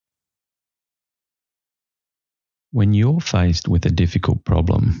When you're faced with a difficult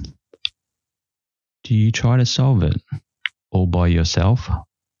problem, do you try to solve it all by yourself?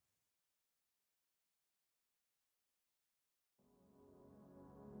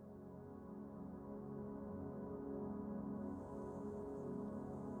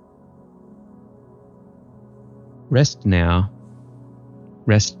 Rest now.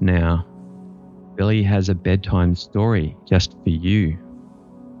 Rest now. Billy has a bedtime story just for you.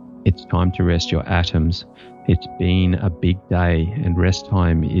 It's time to rest your atoms. It's been a big day and rest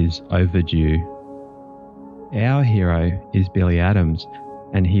time is overdue. Our hero is Billy Adams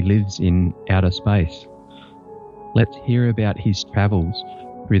and he lives in outer space. Let's hear about his travels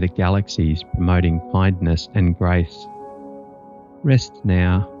through the galaxies promoting kindness and grace. Rest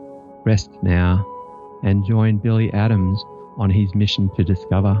now, and join Billy Adams on his mission to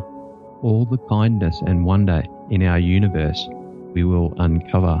discover all the kindness and wonder in our universe we will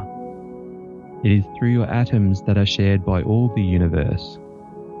uncover. It is through your atoms that are shared by all the universe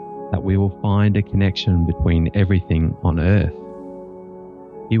that we will find a connection between everything on Earth.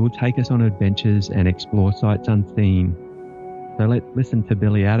 He will take us on adventures and explore sights unseen. So let's listen to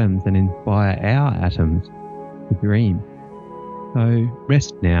Billy Adams and inspire our atoms to dream. So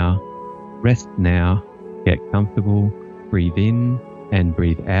rest now, get comfortable, breathe in and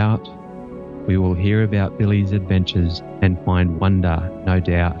breathe out. We will hear about Billy's adventures and find wonder, no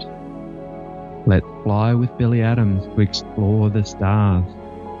doubt. Let's fly with Billy Adams to explore the stars.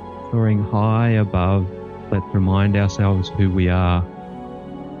 Soaring high above, let's remind ourselves who we are.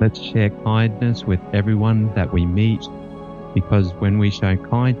 Let's share kindness with everyone that we meet, because when we show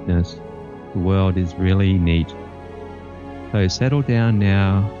kindness, the world is really neat. So settle down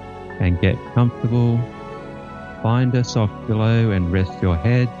now and get comfortable. Find a soft pillow and rest your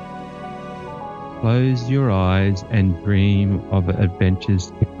head. Close your eyes and dream of adventures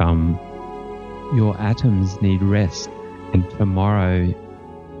to come. Your atoms need rest, and tomorrow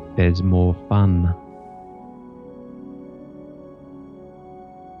there's more fun.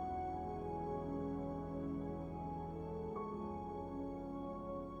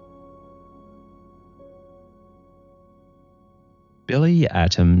 Billy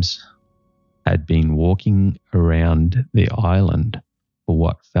Adams had been walking around the island for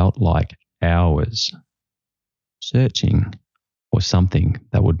what felt like hours, searching for something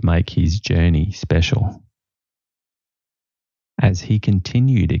that would make his journey special. As he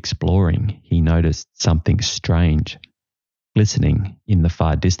continued exploring, he noticed something strange glistening in the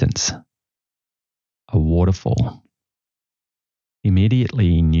far distance. A waterfall. Immediately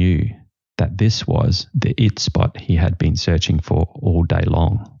he knew that this was the it spot he had been searching for all day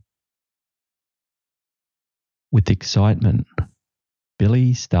long. With excitement,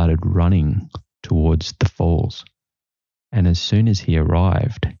 Billy started running towards the falls, and as soon as he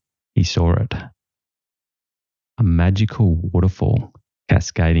arrived, he saw it. A magical waterfall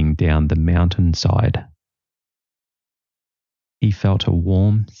cascading down the mountainside. He felt a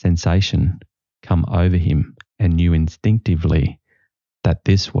warm sensation come over him and knew instinctively that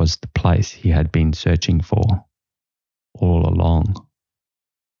this was the place he had been searching for all along.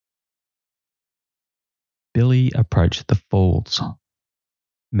 Billy approached the falls,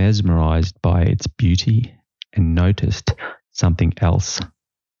 mesmerized by its beauty, and noticed something else.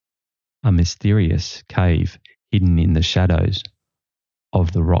 A mysterious cave hidden in the shadows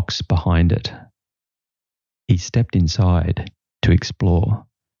of the rocks behind it. He stepped inside to explore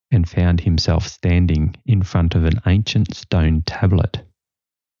and found himself standing in front of an ancient stone tablet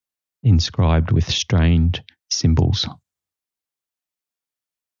inscribed with strange symbols.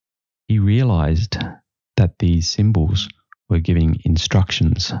 He realized that these symbols were giving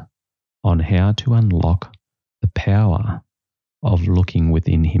instructions on how to unlock the power of looking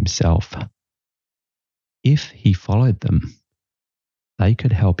within himself. If he followed them, they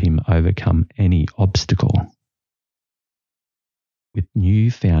could help him overcome any obstacle. With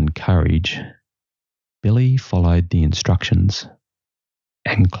newfound courage, Billy followed the instructions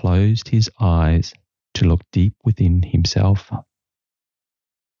and closed his eyes to look deep within himself.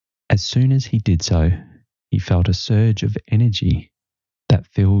 As soon as he did so, he felt a surge of energy that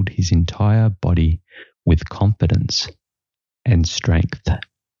filled his entire body with confidence and strength.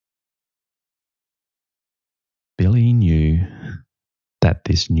 Billy knew that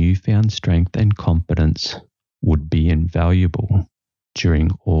this newfound strength and confidence would be invaluable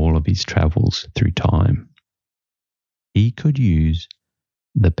during all of his travels through time. He could use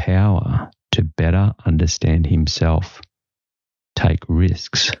the power to better understand himself, take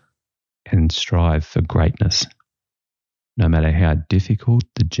risks, and strive for greatness, no matter how difficult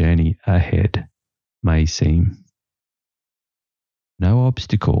the journey ahead may seem. No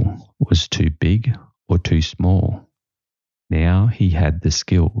obstacle was too big or too small. Now he had the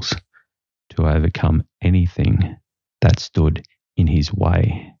skills to overcome anything that stood in his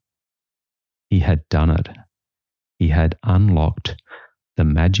way. He had done it. He had unlocked the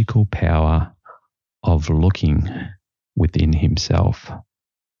magical power of looking within himself,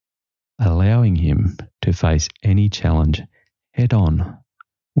 allowing him to face any challenge head on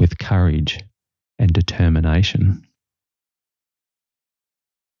with courage and determination.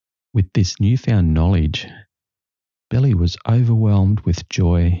 With this newfound knowledge, Billy was overwhelmed with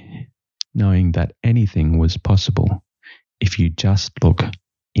joy, knowing that anything was possible if you just look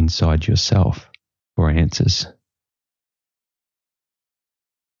inside yourself for answers.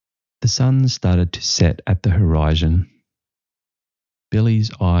 The sun started to set at the horizon.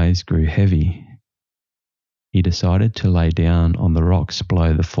 Billy's eyes grew heavy. He decided to lay down on the rocks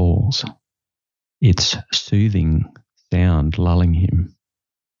below the falls, its soothing sound lulling him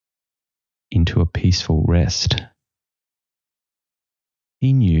into a peaceful rest.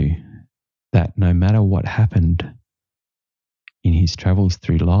 He knew that no matter what happened in his travels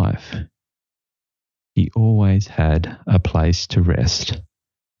through life, he always had a place to rest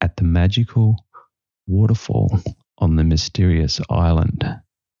at the magical waterfall on the mysterious island.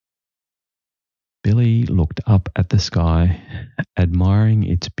 Billy looked up at the sky, admiring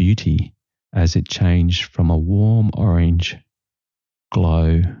its beauty as it changed from a warm orange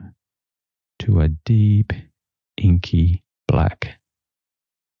glow to a deep, inky black.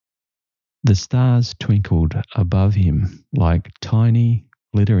 The stars twinkled above him like tiny,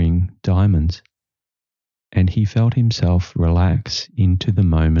 glittering diamonds, and he felt himself relax into the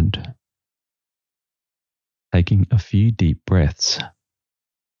moment, taking a few deep breaths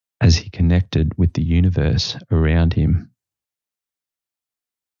as he connected with the universe around him.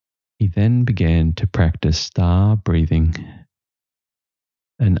 He then began to practice star breathing,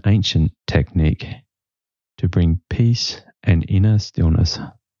 an ancient technique to bring peace and inner stillness.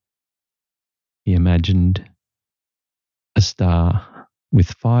 He imagined a star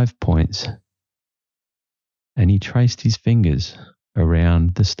with 5 points, and he traced his fingers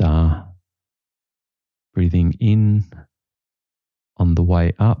around the star, breathing in on the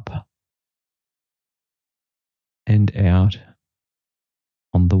way up and out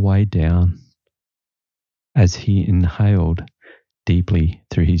on the way down. As he inhaled deeply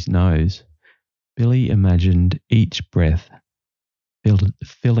through his nose, Billy imagined each breath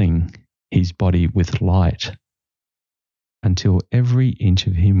filling his body with light until every inch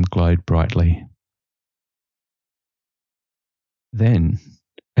of him glowed brightly. Then,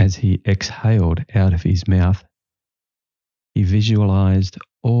 as he exhaled out of his mouth, he visualized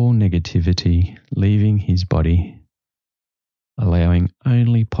all negativity leaving his body, allowing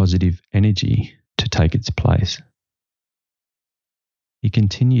only positive energy to take its place. He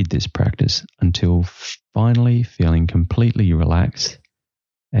continued this practice until finally feeling completely relaxed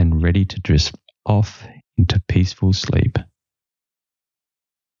and ready to drift off into peaceful sleep.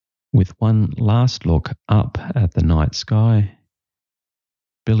 With one last look up at the night sky,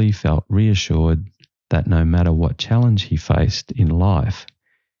 Billy felt reassured that no matter what challenge he faced in life,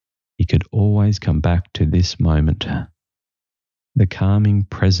 he could always come back to this moment, the calming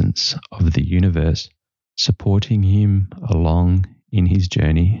presence of the universe supporting him along in his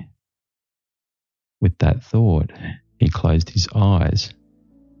journey. With that thought, he closed his eyes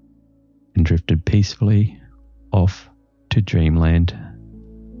and drifted peacefully off to dreamland.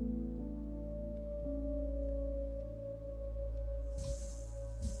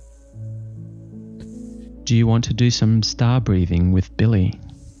 Do you want to do some star breathing with Billy?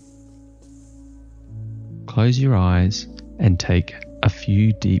 Close your eyes and take a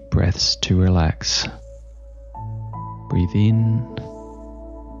few deep breaths to relax. Breathe in,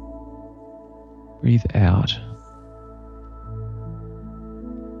 breathe out.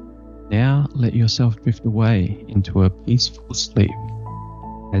 Now let yourself drift away into a peaceful sleep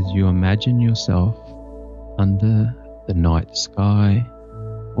as you imagine yourself under the night sky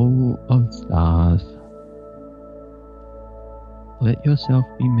full of stars. Let yourself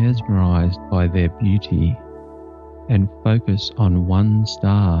be mesmerized by their beauty and focus on one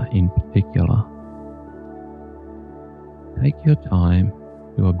star in particular. Take your time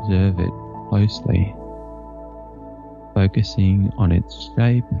to observe it closely, focusing on its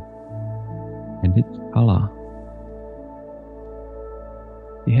shape and its color.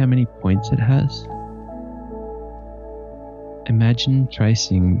 See how many points it has? Imagine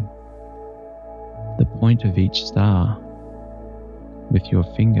tracing the point of each star with your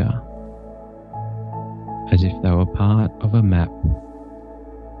finger as if they were part of a map.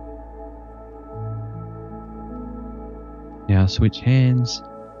 Now switch hands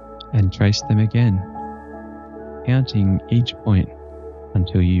and trace them again. counting each point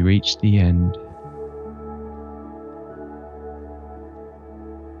until you reach the end.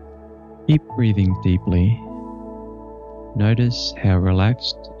 Keep breathing deeply. Notice how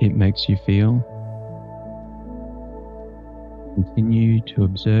relaxed it makes you feel. Continue to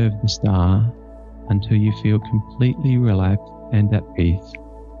observe the star until you feel completely relaxed and at peace.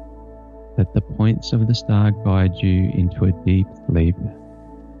 Let the points of the star guide you into a deep sleep.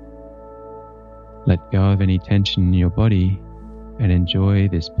 Let go of any tension in your body and enjoy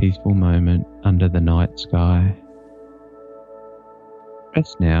this peaceful moment under the night sky.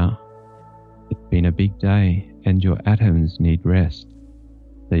 Rest now. It's been a big day and your atoms need rest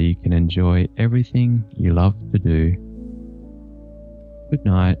so you can enjoy everything you love to do. Good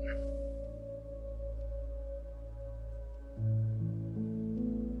night.